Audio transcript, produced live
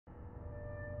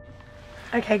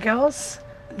Okay, girls,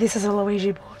 this is a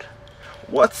Luigi board.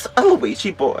 What's a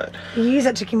Luigi board? You use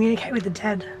it to communicate with the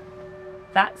dead.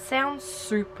 That sounds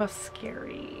super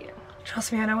scary.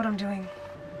 Trust me, I know what I'm doing.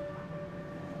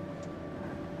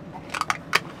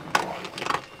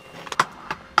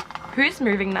 Who's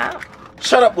moving that?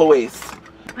 Shut up, Louise.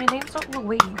 My name's not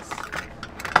Louise.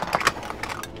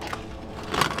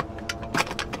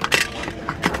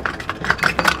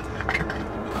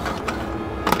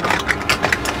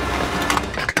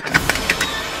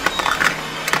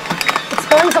 It's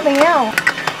spelling something out.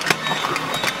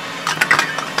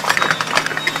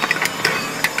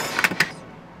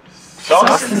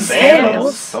 Socks and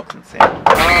sandals. Socks and sandals.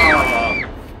 Oh.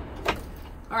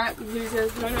 Alright,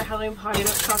 losers, we're going to a Halloween party that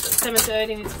starts at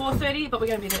 7:30 and it's 4:30, but we're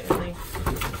going to be there early.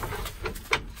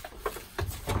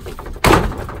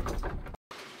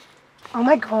 Oh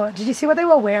my god, did you see what they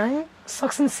were wearing?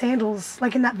 Socks and sandals,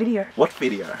 like in that video. What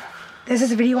video? There's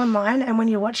this video online, and when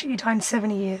you watch it, you die in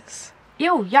 70 years.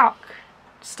 Ew, yuck.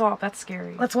 Stop, that's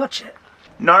scary. Let's watch it.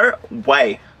 No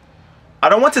way. I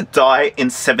don't want to die in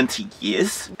 70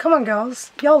 years. Come on,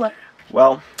 girls. YOLO.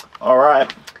 Well,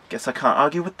 alright. Guess I can't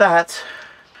argue with that.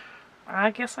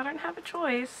 I guess I don't have a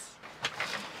choice.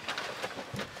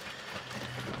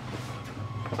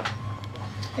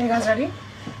 Are you guys ready?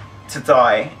 To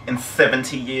die in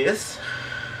 70 years?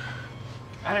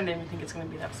 I don't even think it's going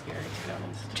to be that scary, to be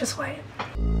honest. Just wait.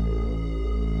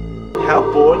 How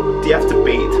bored do you have to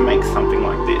be to make something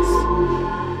like this?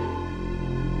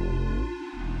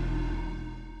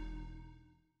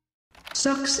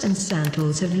 Socks and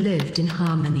sandals have lived in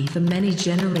harmony for many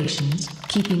generations,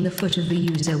 keeping the foot of the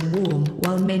user warm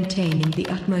while maintaining the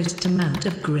utmost amount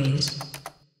of grace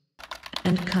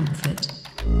and comfort.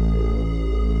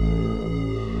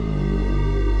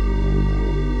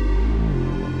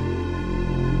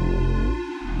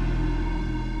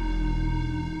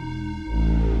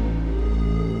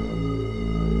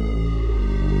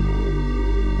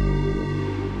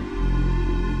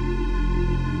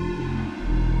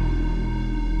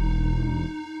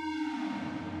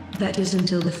 That is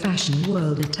until the fashion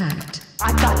world attacked.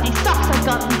 I got these socks, I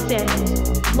got these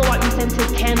sandals. Blow out your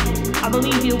scented candle. I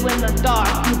believe you in the dark,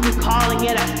 you'll be calling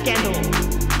it a scandal.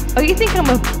 Oh, you think I'm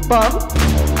a bum?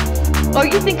 Oh,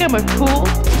 you think I'm a fool?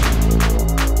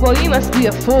 Well, you must be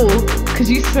a fool, cause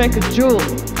you smack a jewel.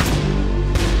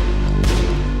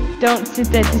 Don't sit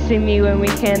there to see me when we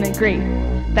can't agree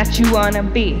that you wanna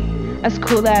be as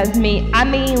cool as me. I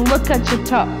mean, look at your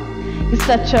top, you're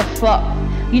such a flop.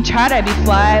 You try to be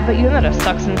fly, but you're not a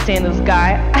socks and sandals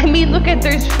guy. I mean, look at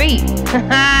those feet.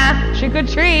 Haha, trick or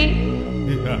treat.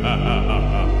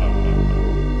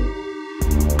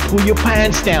 Pull your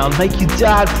pants down, make your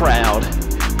dad proud.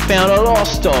 Found a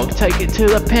lost dog, take it to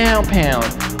the pound.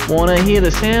 Wanna hear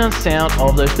the sound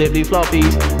of those flippy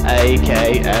floppies,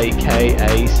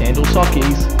 aka sandal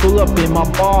sockies. Pull up in my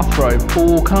bathrobe,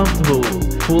 all comfortable.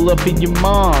 Pull up in your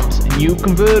mom's new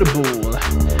convertible.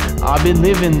 I've been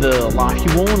living the life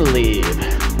you wanna live.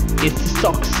 It's the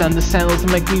socks and the sandals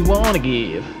that make me wanna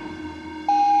give.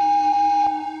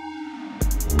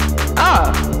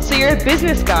 Ah, so you're a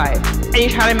business guy, and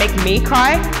you're trying to make me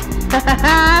cry?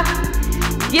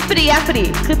 Yippity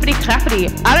yappity, clippity clappity.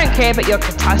 I don't care about your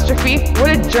catastrophe. What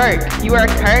a joke. You are a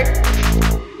goat.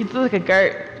 You look like a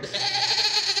goat.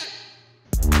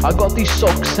 I got these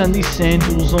socks and these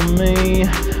sandals on me.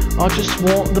 I just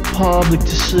want the public to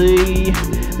see.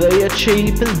 They are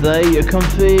cheap and they are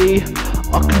comfy.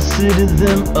 I consider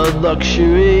them a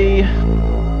luxury.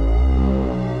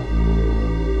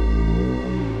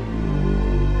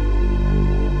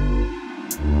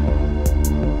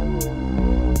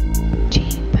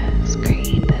 Jeepers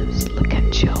creepers, look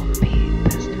at your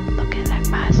peepers. Looking at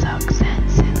my socks and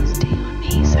sandals. Do you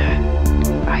need, sir?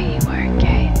 Are you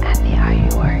okay? Andy, are you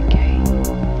okay?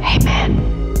 Hey man,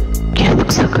 you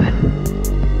look so good.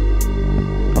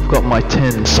 I've got my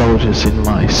 10 soldiers in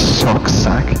my sock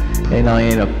sack, and I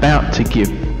ain't about to give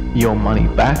your money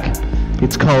back.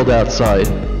 It's cold outside.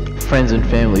 Friends and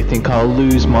family think I'll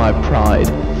lose my pride,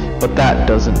 but that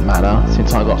doesn't matter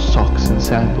since I got socks and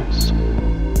sandals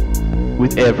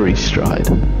with every stride.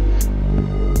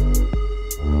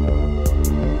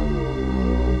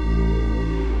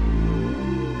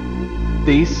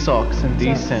 These socks and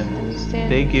these sandals,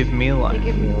 they give me life. They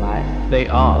give me life. They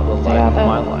are the light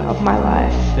of my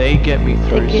life. They get me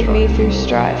through They get me through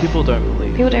strife. People don't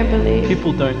believe. People don't believe.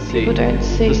 People don't see. People don't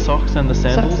see. The socks and the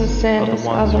sandals, Socks and sandals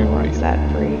are the ones who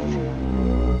that breathe.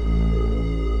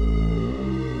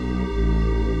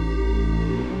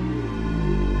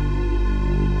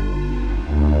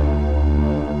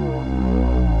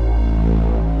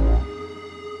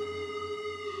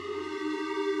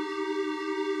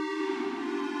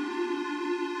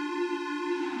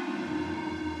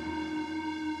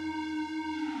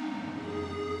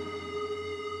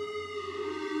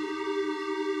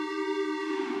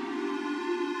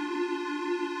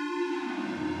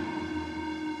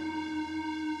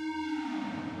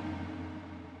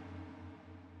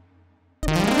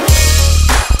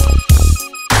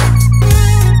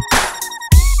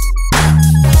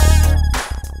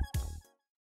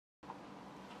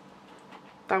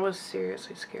 That was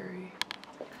seriously scary.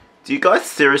 Do you guys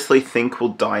seriously think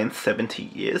we'll die in 70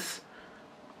 years?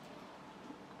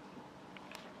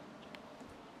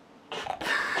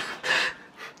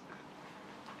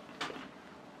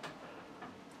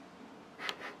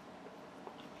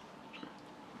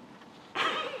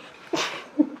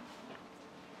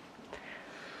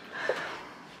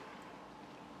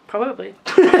 Probably.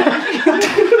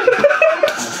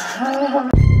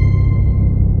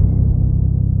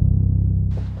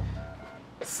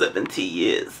 70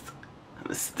 years.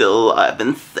 I'm still alive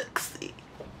and sexy.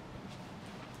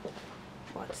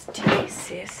 What's tea,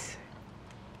 sis?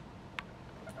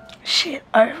 Shit,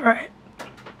 over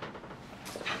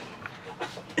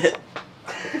it.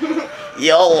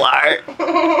 YOLO.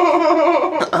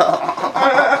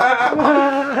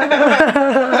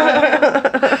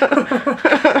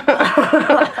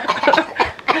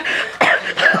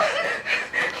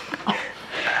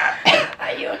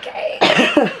 Are you okay?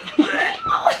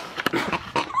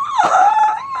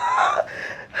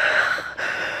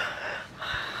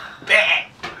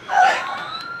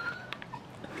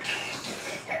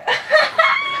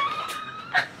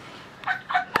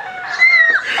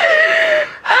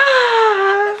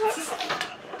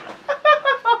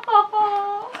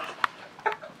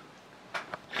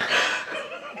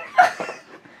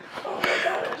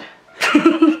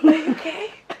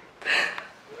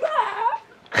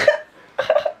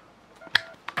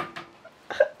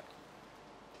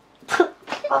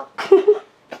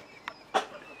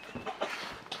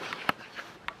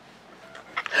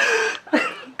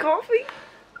 Coffee?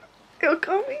 Your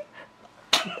coffee?